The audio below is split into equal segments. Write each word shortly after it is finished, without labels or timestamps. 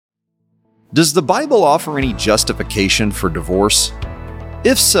Does the Bible offer any justification for divorce?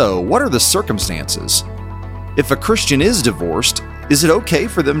 If so, what are the circumstances? If a Christian is divorced, is it okay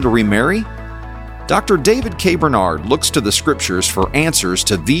for them to remarry? Dr. David K. Bernard looks to the Scriptures for answers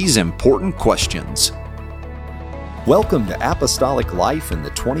to these important questions. Welcome to Apostolic Life in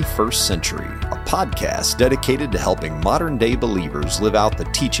the 21st Century, a podcast dedicated to helping modern-day believers live out the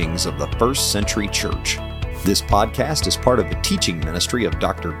teachings of the first century church. This podcast is part of the teaching ministry of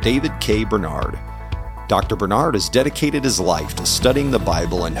Dr. David K. Bernard. Dr. Bernard has dedicated his life to studying the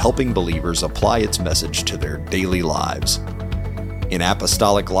Bible and helping believers apply its message to their daily lives. In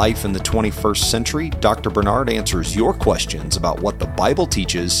Apostolic Life in the 21st Century, Dr. Bernard answers your questions about what the Bible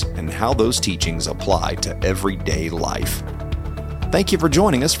teaches and how those teachings apply to everyday life. Thank you for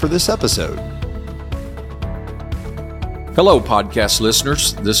joining us for this episode. Hello, podcast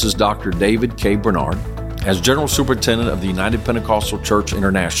listeners. This is Dr. David K. Bernard. As General Superintendent of the United Pentecostal Church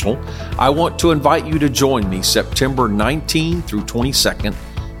International, I want to invite you to join me September 19 through 22nd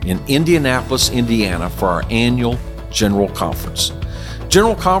in Indianapolis, Indiana for our annual General Conference.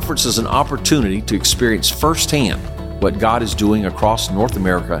 General Conference is an opportunity to experience firsthand what God is doing across North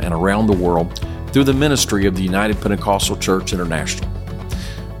America and around the world through the ministry of the United Pentecostal Church International.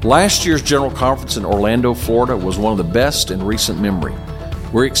 Last year's General Conference in Orlando, Florida was one of the best in recent memory.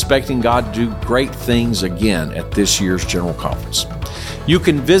 We're expecting God to do great things again at this year's General Conference. You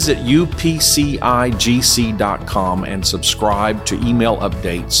can visit upcigc.com and subscribe to email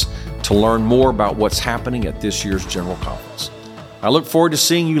updates to learn more about what's happening at this year's General Conference. I look forward to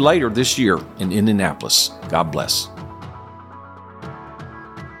seeing you later this year in Indianapolis. God bless.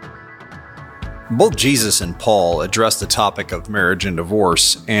 Both Jesus and Paul addressed the topic of marriage and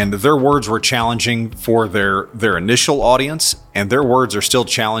divorce, and their words were challenging for their initial audience, and their words are still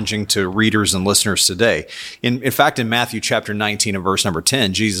challenging to readers and listeners today. In fact, in Matthew chapter 19 and verse number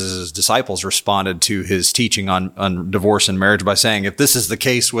 10, Jesus' disciples responded to his teaching on divorce and marriage by saying, if this is the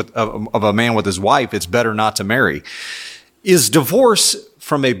case of a man with his wife, it's better not to marry. Is divorce,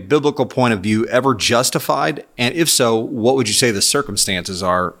 from a biblical point of view, ever justified? And if so, what would you say the circumstances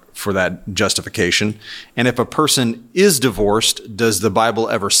are for that justification? And if a person is divorced, does the Bible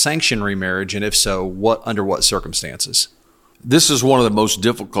ever sanction remarriage? And if so, under what circumstances? This is one of the most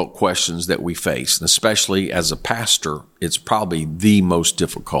difficult questions that we face, and especially as a pastor, it's probably the most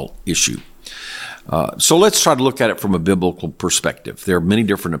difficult issue. So let's try to look at it from a biblical perspective. There are many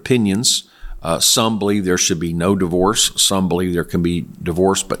different opinions. Some believe there should be no divorce. Some believe there can be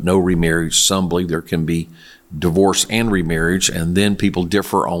divorce but no remarriage. Some believe there can be divorce and remarriage, and then people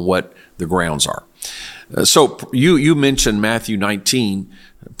differ on what the grounds are. So you mentioned Matthew 19.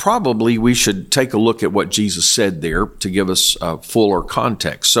 Probably we should take a look at what Jesus said there to give us fuller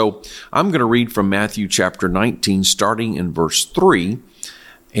context. So I'm going to read from Matthew chapter 19, starting in verse 3,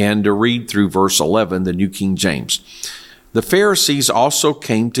 and to read through verse 11, the New King James. The Pharisees also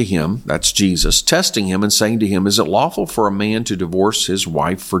came to him, that's Jesus, testing him and saying to him, is it lawful for a man to divorce his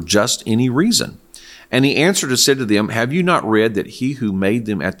wife for just any reason? And he answered and said to them, have you not read that he who made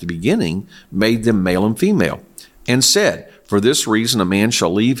them at the beginning made them male and female? And said, for this reason a man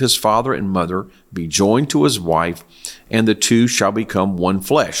shall leave his father and mother, be joined to his wife, and the two shall become one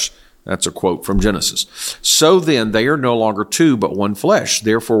flesh. That's a quote from Genesis. So then they are no longer two, but one flesh.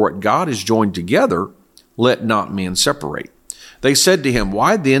 Therefore what God has joined together, let not man separate. They said to him,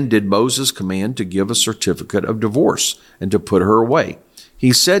 why then did Moses command to give a certificate of divorce and to put her away?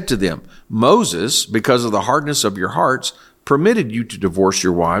 He said to them, Moses, because of the hardness of your hearts, permitted you to divorce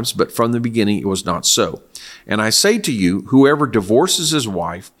your wives, but from the beginning it was not so. And I say to you, whoever divorces his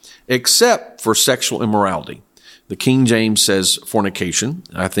wife, except for sexual immorality. The King James says fornication.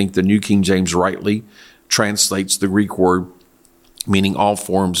 I think the New King James rightly translates the Greek word meaning all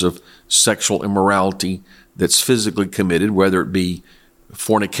forms of sexual immorality that's physically committed, whether it be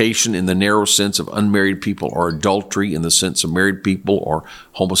fornication in the narrow sense of unmarried people or adultery in the sense of married people or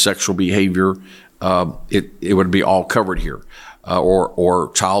homosexual behavior. It would be all covered here,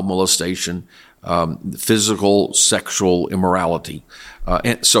 or child molestation, physical sexual immorality.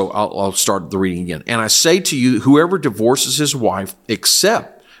 And so I'll start the reading again. And I say to you, whoever divorces his wife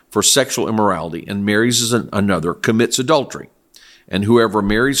except for sexual immorality and marries another commits adultery. And whoever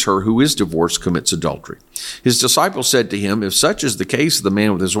marries her who is divorced commits adultery. His disciples said to him, if such is the case of the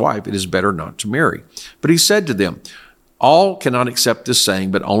man with his wife, it is better not to marry. But he said to them, all cannot accept this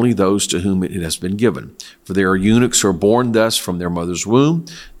saying, but only those to whom it has been given. For there are eunuchs who are born thus from their mother's womb.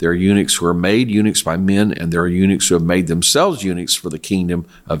 There are eunuchs who are made eunuchs by men, and there are eunuchs who have made themselves eunuchs for the kingdom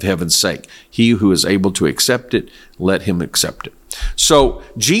of heaven's sake. He who is able to accept it, let him accept it. So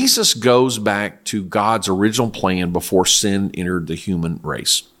Jesus goes back to God's original plan before sin entered the human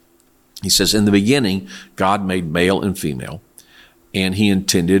race. He says, in the beginning, God made male and female, and he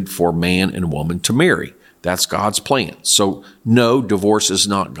intended for man and woman to marry. That's God's plan. So no, divorce is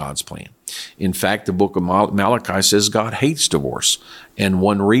not God's plan. In fact, the book of Malachi says God hates divorce. And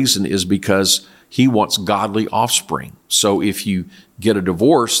one reason is because he wants godly offspring. So if you get a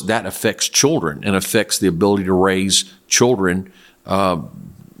divorce, that affects children and affects the ability to raise children, to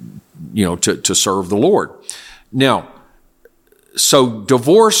serve the Lord. Now, so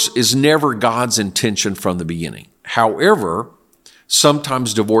divorce is never God's intention from the beginning. However,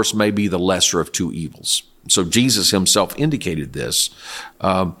 sometimes divorce may be the lesser of two evils. So Jesus himself indicated this.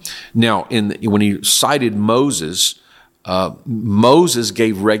 Now, when he cited Moses, Moses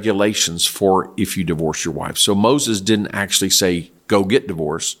gave regulations for if you divorce your wife. So Moses didn't actually say, go get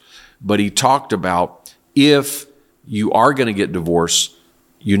divorced, but he talked about if you are going to get divorced,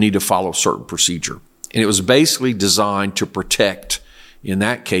 you need to follow a certain procedure. And it was basically designed to protect, in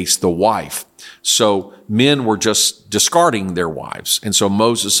that case, the wife. So men were just discarding their wives. And so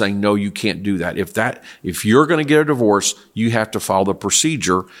Moses saying, no, you can't do that. If you're going to get a divorce, you have to follow the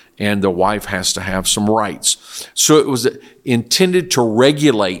procedure, and the wife has to have some rights. So it was intended to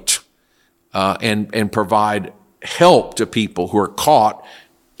regulate and provide help to people who are caught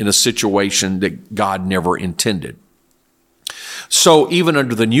in a situation that God never intended. So even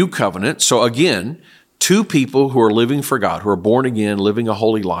under the new covenant, so again, two people who are living for God, who are born again, living a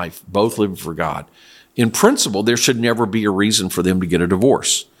holy life, both living for God, in principle, there should never be a reason for them to get a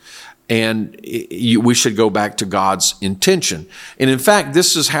divorce. And we should go back to God's intention. And in fact,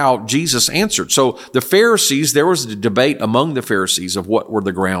 this is how Jesus answered. So the Pharisees, there was a debate among the Pharisees of what were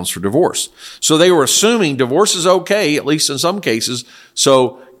the grounds for divorce. So they were assuming divorce is okay, at least in some cases.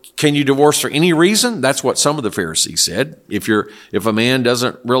 So can you divorce for any reason? That's what some of the Pharisees said. If a man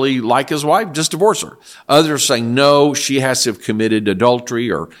doesn't really like his wife, just divorce her. Others saying, no, she has to have committed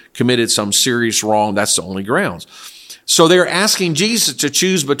adultery or committed some serious wrong. That's the only grounds. So they're asking Jesus to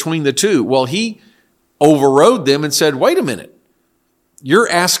choose between the two. Well, he overrode them and said, wait a minute. You're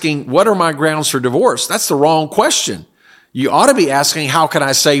asking, what are my grounds for divorce? That's the wrong question. You ought to be asking, how can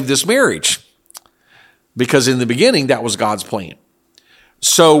I save this marriage? Because in the beginning, that was God's plan.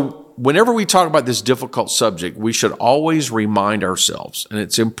 So whenever we talk about this difficult subject, we should always remind ourselves, and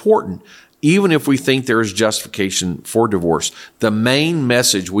it's important, even if we think there is justification for divorce, the main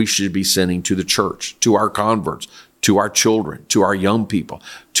message we should be sending to the church, to our converts, to our children, to our young people,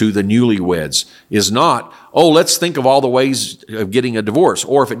 to the newlyweds is not, oh, let's think of all the ways of getting a divorce.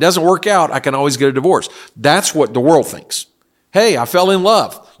 Or if it doesn't work out, I can always get a divorce. That's what the world thinks. Hey, I fell in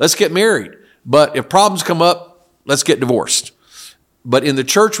love. Let's get married. But if problems come up, let's get divorced. But in the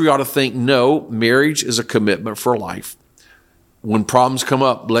church, we ought to think, no, marriage is a commitment for life. When problems come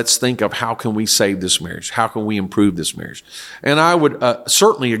up, let's think of how can we save this marriage? How can we improve this marriage? And I would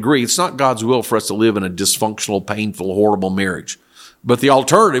certainly agree, it's not God's will for us to live in a dysfunctional, painful, horrible marriage. But the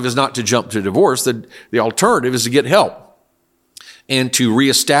alternative is not to jump to divorce. The alternative is to get help and to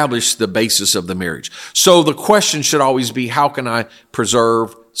reestablish the basis of the marriage. So the question should always be, how can I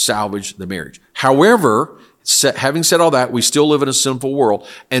preserve, salvage the marriage? However, having said all that, we still live in a sinful world,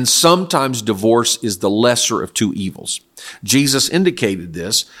 and sometimes divorce is the lesser of two evils. Jesus indicated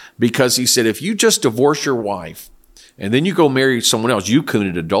this because he said, if you just divorce your wife and then you go marry someone else, you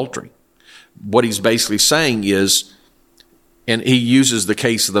committed adultery. What he's basically saying is, and he uses the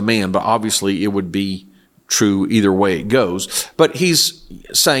case of the man, but obviously it would be true either way it goes. But he's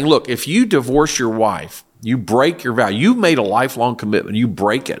saying, look, if you divorce your wife, you break your vow. You made a lifelong commitment. You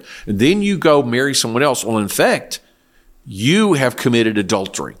break it. And then you go marry someone else. Well, in fact, you have committed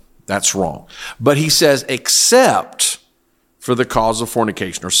adultery. That's wrong. But he says, except for the cause of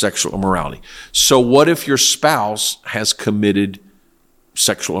fornication or sexual immorality. So what if your spouse has committed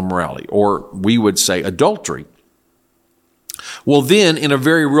sexual immorality, or we would say adultery? Well, then, in a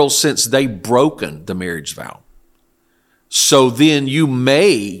very real sense, they've broken the marriage vow. So then you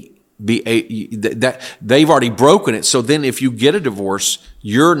may that they've already broken it. So then if you get a divorce,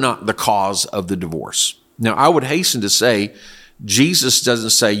 you're not the cause of the divorce. Now, I would hasten to say, Jesus doesn't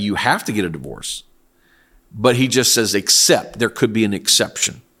say you have to get a divorce, but he just says except. There could be an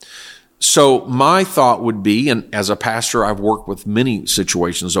exception. So my thought would be, and as a pastor, I've worked with many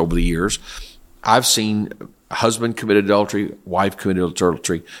situations over the years. I've seen a husband commit adultery, wife committed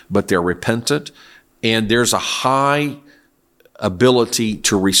adultery, but they're repentant, and there's a high ability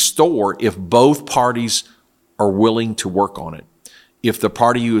to restore if both parties are willing to work on it. If the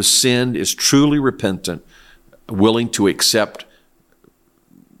party who has sinned is truly repentant, willing to accept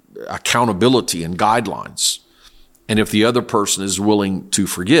accountability and guidelines, and if the other person is willing to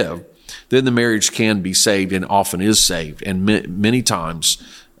forgive, then the marriage can be saved and often is saved. And many times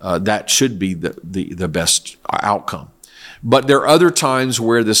that should be the best outcome. But there are other times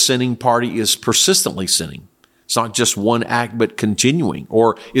where the sinning party is persistently sinning. It's not just one act, but continuing,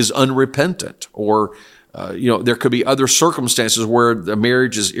 or is unrepentant, or there could be other circumstances where the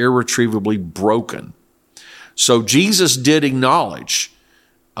marriage is irretrievably broken. So Jesus did acknowledge,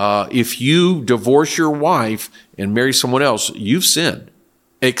 if you divorce your wife and marry someone else, you've sinned,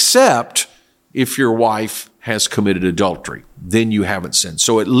 except if your wife has committed adultery, then you haven't sinned.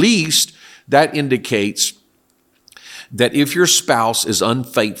 So at least that indicates that if your spouse is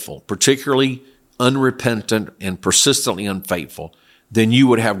unfaithful, particularly unrepentant and persistently unfaithful, then you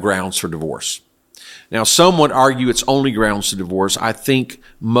would have grounds for divorce. Now, some would argue it's only grounds to divorce. I think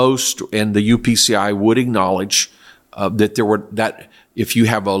most, and the UPCI would acknowledge that if you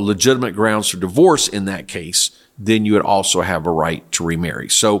have a legitimate grounds for divorce in that case, then you would also have a right to remarry.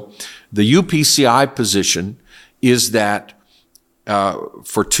 So the UPCI position is that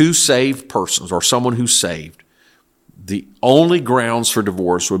for two saved persons or someone who's saved, the only grounds for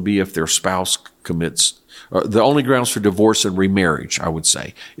divorce would be if their spouse the only grounds for divorce and remarriage, I would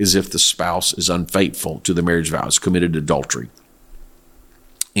say, is if the spouse is unfaithful to the marriage vows, committed adultery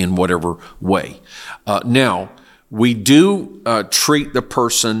in whatever way. Now, we do treat the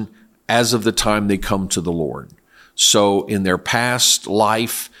person as of the time they come to the Lord. So in their past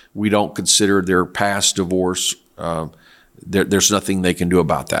life, we don't consider their past divorce. There's nothing they can do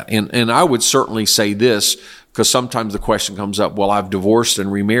about that. And I would certainly say this, because sometimes the question comes up, well, I've divorced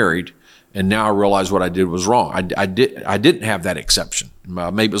and remarried, and now I realize what I did was wrong. I didn't have that exception.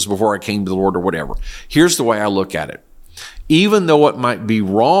 Maybe it was before I came to the Lord or whatever. Here's the way I look at it. Even though it might be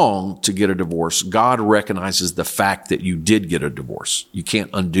wrong to get a divorce, God recognizes the fact that you did get a divorce. You can't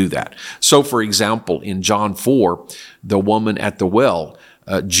undo that. So, for example, in John 4, the woman at the well,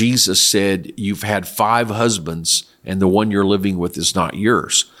 Jesus said, you've had 5 husbands, and the one you're living with is not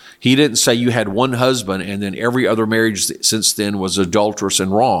yours. He didn't say you had one husband and then every other marriage since then was adulterous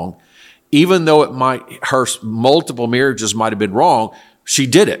and wrong. Even though her multiple marriages might have been wrong, she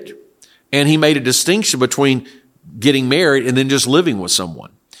did it. And he made a distinction between getting married and then just living with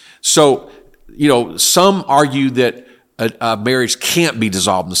someone. So, some argue that a marriage can't be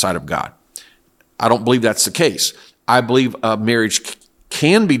dissolved in the sight of God. I don't believe that's the case. I believe a marriage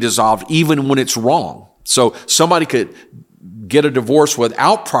can be dissolved even when it's wrong. So somebody could get a divorce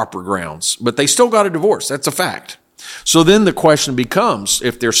without proper grounds, but they still got a divorce. That's a fact. So then the question becomes,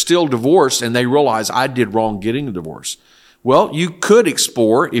 if they're still divorced and they realize I did wrong getting a divorce, well, you could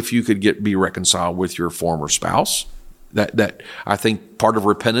explore if you could be reconciled with your former spouse. That I think part of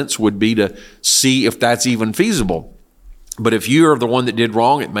repentance would be to see if that's even feasible. But if you are the one that did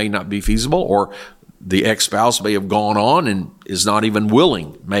wrong, it may not be feasible, or the ex-spouse may have gone on and is not even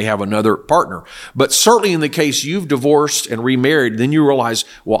willing, may have another partner. But certainly in the case you've divorced and remarried, then you realize,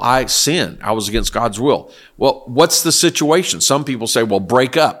 well, I sinned. I was against God's will. Well, what's the situation? Some people say, well,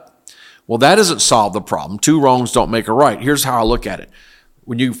 break up. Well, that doesn't solve the problem. 2 wrongs don't make a right. Here's how I look at it.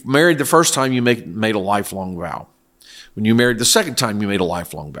 When you married the first time, you made a lifelong vow. When you married the second time, you made a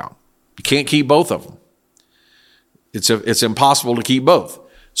lifelong vow. You can't keep both of them. It's impossible to keep both.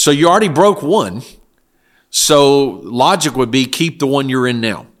 So you already broke one. So logic would be keep the one you're in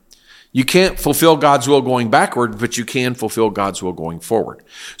now. You can't fulfill God's will going backward, but you can fulfill God's will going forward.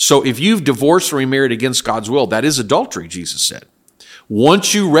 So if you've divorced or remarried against God's will, that is adultery, Jesus said.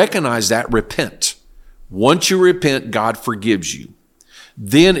 Once you recognize that, repent. Once you repent, God forgives you.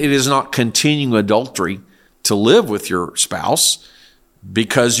 Then it is not continuing adultery to live with your spouse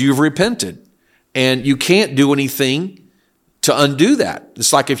because you've repented. And you can't do anything to undo that.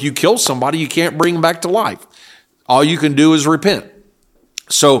 It's like if you kill somebody, you can't bring them back to life. All you can do is repent.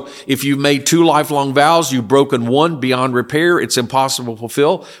 So if you've made 2 lifelong vows, you've broken one beyond repair, it's impossible to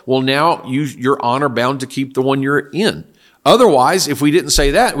fulfill. Well, now you're honor bound to keep the one you're in. Otherwise, if we didn't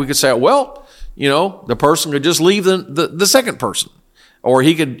say that, we could say, well, the person could just leave the second person, or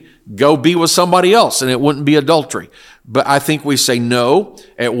he could go be with somebody else and it wouldn't be adultery. But I think we say no.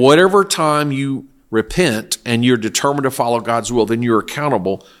 At whatever time you repent and you're determined to follow God's will, then you're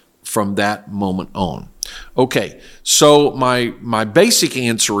accountable from that moment on. Okay, so my basic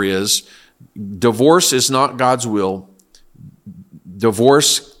answer is divorce is not God's will.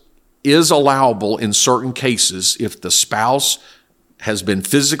 Divorce is allowable in certain cases if the spouse has been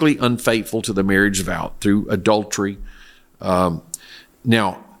physically unfaithful to the marriage vow through adultery.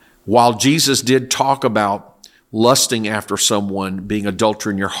 Now, while Jesus did talk about lusting after someone being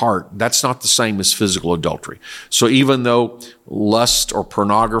adultery in your heart, that's not the same as physical adultery. So even though lust or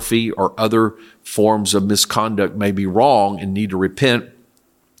pornography or other forms of misconduct may be wrong and need to repent,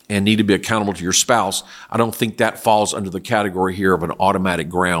 and need to be accountable to your spouse, I don't think that falls under the category here of an automatic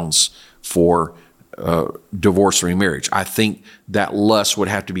grounds for divorce or remarriage. I think that lust would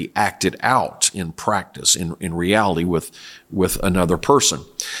have to be acted out in practice, in reality with another person.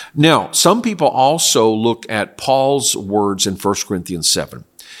 Now, some people also look at Paul's words in 1 Corinthians 7,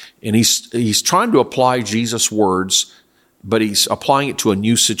 and he's trying to apply Jesus' words, but he's applying it to a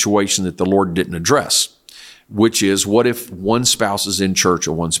new situation that the Lord didn't address, which is, what if one spouse is in church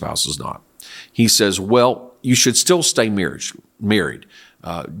and one spouse is not? He says, well, you should still stay married.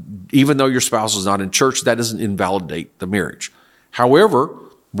 Even though your spouse is not in church, that doesn't invalidate the marriage. However,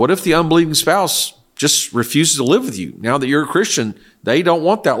 what if the unbelieving spouse just refuses to live with you? Now that you're a Christian, they don't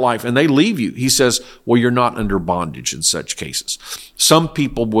want that life and they leave you. He says, well, you're not under bondage in such cases. Some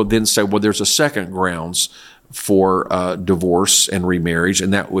people will then say, well, there's a second grounds for divorce and remarriage,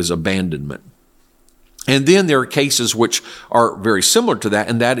 and that was abandonment. And then there are cases which are very similar to that,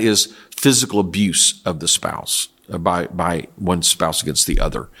 and that is physical abuse of the spouse by one spouse against the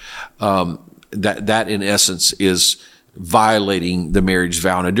other. That in essence is violating the marriage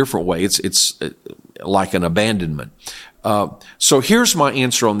vow in a different way. It's like an abandonment. So here's my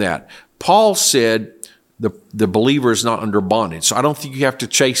answer on that. Paul said the believer is not under bondage. So I don't think you have to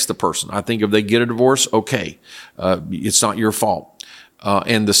chase the person. I think if they get a divorce, okay, it's not your fault.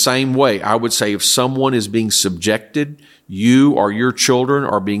 And the same way, I would say if someone is being subjected, you or your children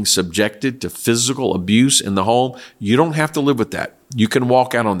are being subjected to physical abuse in the home, you don't have to live with that. You can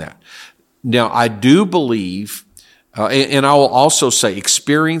walk out on that. Now, I do believe, and I will also say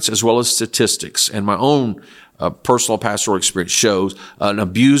experience as well as statistics, and my own personal pastoral experience shows an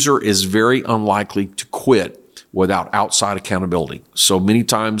abuser is very unlikely to quit without outside accountability. So many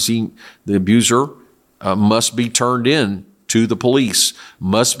times the abuser must be turned in to the police,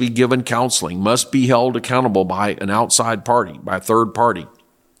 must be given counseling, must be held accountable by an outside party, by a third party.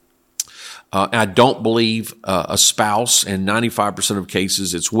 I don't believe a spouse, and 95% of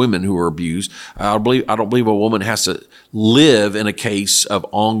cases it's women who are abused. I don't believe a woman has to live in a case of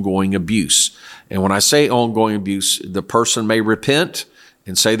ongoing abuse. And when I say ongoing abuse, the person may repent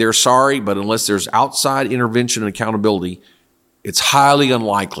and say they're sorry, but unless there's outside intervention and accountability, it's highly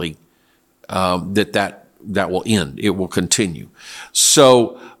unlikely that will end. It will continue.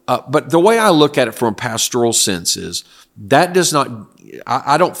 So, but the way I look at it from a pastoral sense is that does not,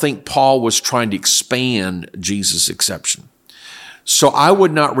 I don't think Paul was trying to expand Jesus' exception. So I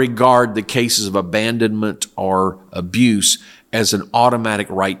would not regard the cases of abandonment or abuse as an automatic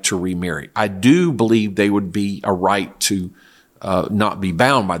right to remarry. I do believe they would be a right to not be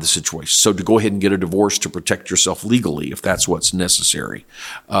bound by the situation. So to go ahead and get a divorce to protect yourself legally, if that's what's necessary.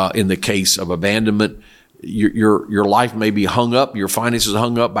 In the case of abandonment, your life may be hung up, your finances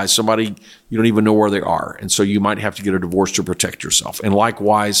hung up by somebody you don't even know where they are. And so you might have to get a divorce to protect yourself. And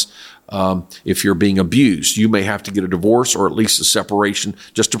likewise, if you're being abused, you may have to get a divorce or at least a separation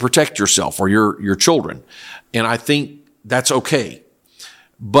just to protect yourself or your children. And I think that's okay.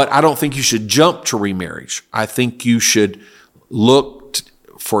 But I don't think you should jump to remarriage. I think you should look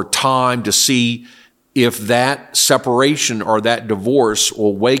for time to see if that separation or that divorce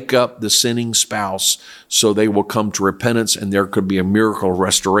will wake up the sinning spouse so they will come to repentance, and there could be a miracle of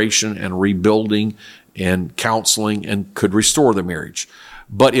restoration and rebuilding and counseling and could restore the marriage.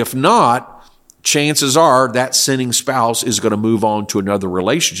 But if not, chances are that sinning spouse is going to move on to another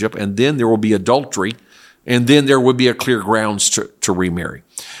relationship, and then there will be adultery, and then there would be a clear grounds to remarry.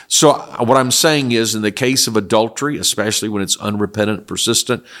 So what I'm saying is, in the case of adultery, especially when it's unrepentant,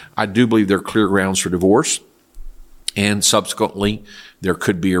 persistent, I do believe there are clear grounds for divorce, and subsequently there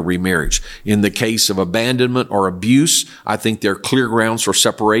could be a remarriage. In the case of abandonment or abuse, I think there are clear grounds for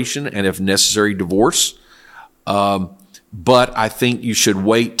separation and, if necessary, divorce. But I think you should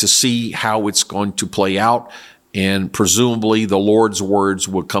wait to see how it's going to play out, and presumably the Lord's words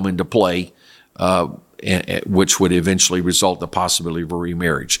will come into play, which would eventually result in the possibility of a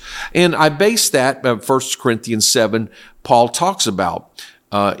remarriage. And I base that, 1 Corinthians 7, Paul talks about,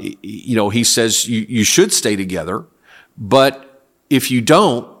 he says you should stay together, but if you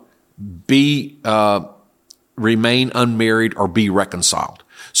don't, remain unmarried or be reconciled.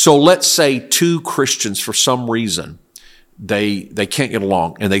 So let's say two Christians, for some reason, they can't get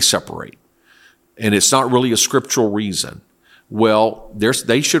along and they separate, and it's not really a scriptural reason. Well,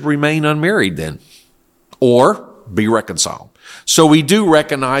 they should remain unmarried then, or be reconciled. So we do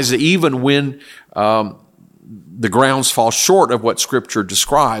recognize that even when the grounds fall short of what Scripture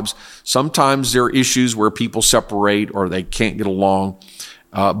describes, sometimes there are issues where people separate or they can't get along,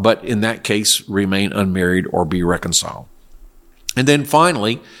 but in that case, remain unmarried or be reconciled. And then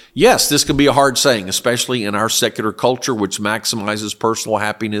finally, yes, this can be a hard saying, especially in our secular culture, which maximizes personal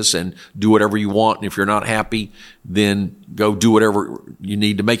happiness and do whatever you want. And if you're not happy, then go do whatever you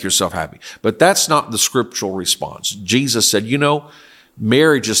need to make yourself happy. But that's not the scriptural response. Jesus said,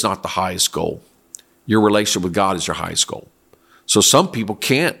 marriage is not the highest goal. Your relationship with God is your highest goal. So some people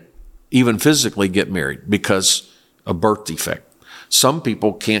can't even physically get married because of birth defect. Some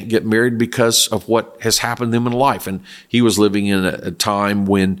people can't get married because of what has happened to them in life. And he was living in a time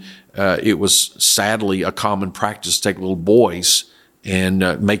when it was sadly a common practice to take little boys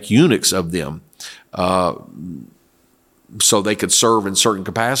and make eunuchs of them so they could serve in certain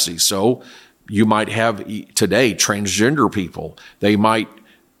capacities. So you might have today transgender people. They might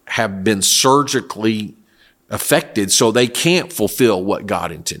have been surgically affected so they can't fulfill what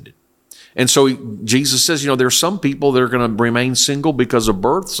God intended. And so Jesus says, there's some people that are going to remain single because of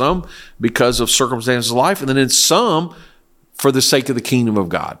birth, some because of circumstances of life, and then some for the sake of the kingdom of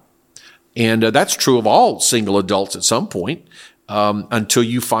God. And that's true of all single adults at some point. Until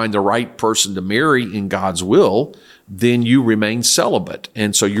you find the right person to marry in God's will, then you remain celibate.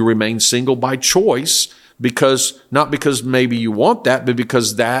 And so you remain single by choice, not because maybe you want that, but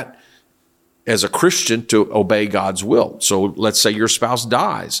because that, as a Christian, to obey God's will. So let's say your spouse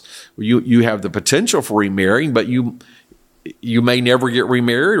dies. You have the potential for remarrying, but you may never get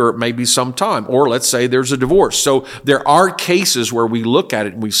remarried, or it may be some time. Or let's say there's a divorce. So there are cases where we look at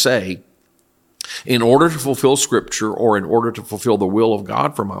it and we say, in order to fulfill Scripture or in order to fulfill the will of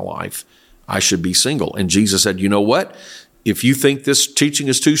God for my life, I should be single. And Jesus said, you know what? If you think this teaching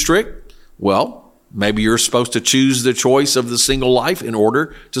is too strict, well, maybe you're supposed to choose the choice of the single life in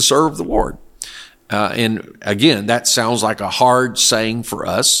order to serve the Lord. And again, that sounds like a hard saying for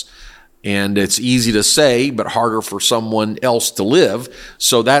us, and it's easy to say, but harder for someone else to live.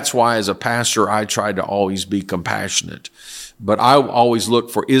 So that's why, as a pastor, I try to always be compassionate. But I always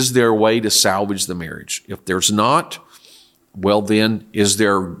look for, is there a way to salvage the marriage? If there's not, well then, is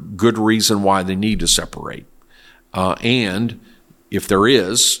there a good reason why they need to separate? And if there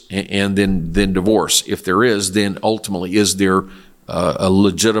is, and then divorce. If there is, then ultimately, is there a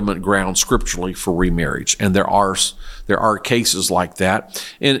legitimate ground scripturally for remarriage? And there are cases like that.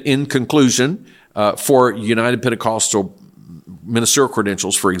 And in conclusion, for United Pentecostal ministerial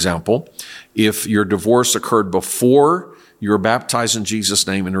credentials, for example, if your divorce occurred before you were baptized in Jesus'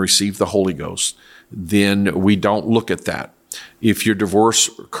 name and received the Holy Ghost, then we don't look at that. If your divorce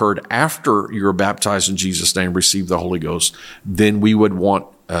occurred after you were baptized in Jesus' name and received the Holy Ghost, then we would want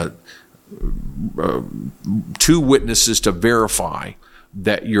two witnesses to verify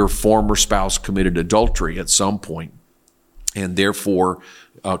that your former spouse committed adultery at some point. And therefore,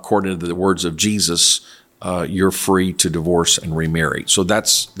 according to the words of Jesus, you're free to divorce and remarry. So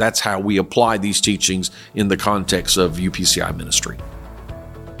that's how we apply these teachings in the context of UPCI ministry.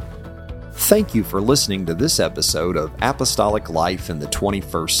 Thank you for listening to this episode of Apostolic Life in the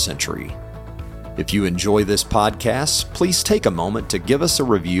 21st Century. If you enjoy this podcast, please take a moment to give us a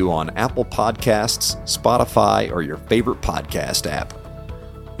review on Apple Podcasts, Spotify, or your favorite podcast app.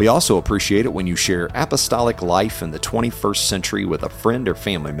 We also appreciate it when you share Apostolic Life in the 21st Century with a friend or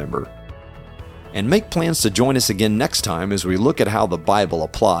family member. And make plans to join us again next time as we look at how the Bible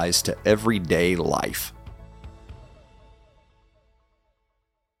applies to everyday life.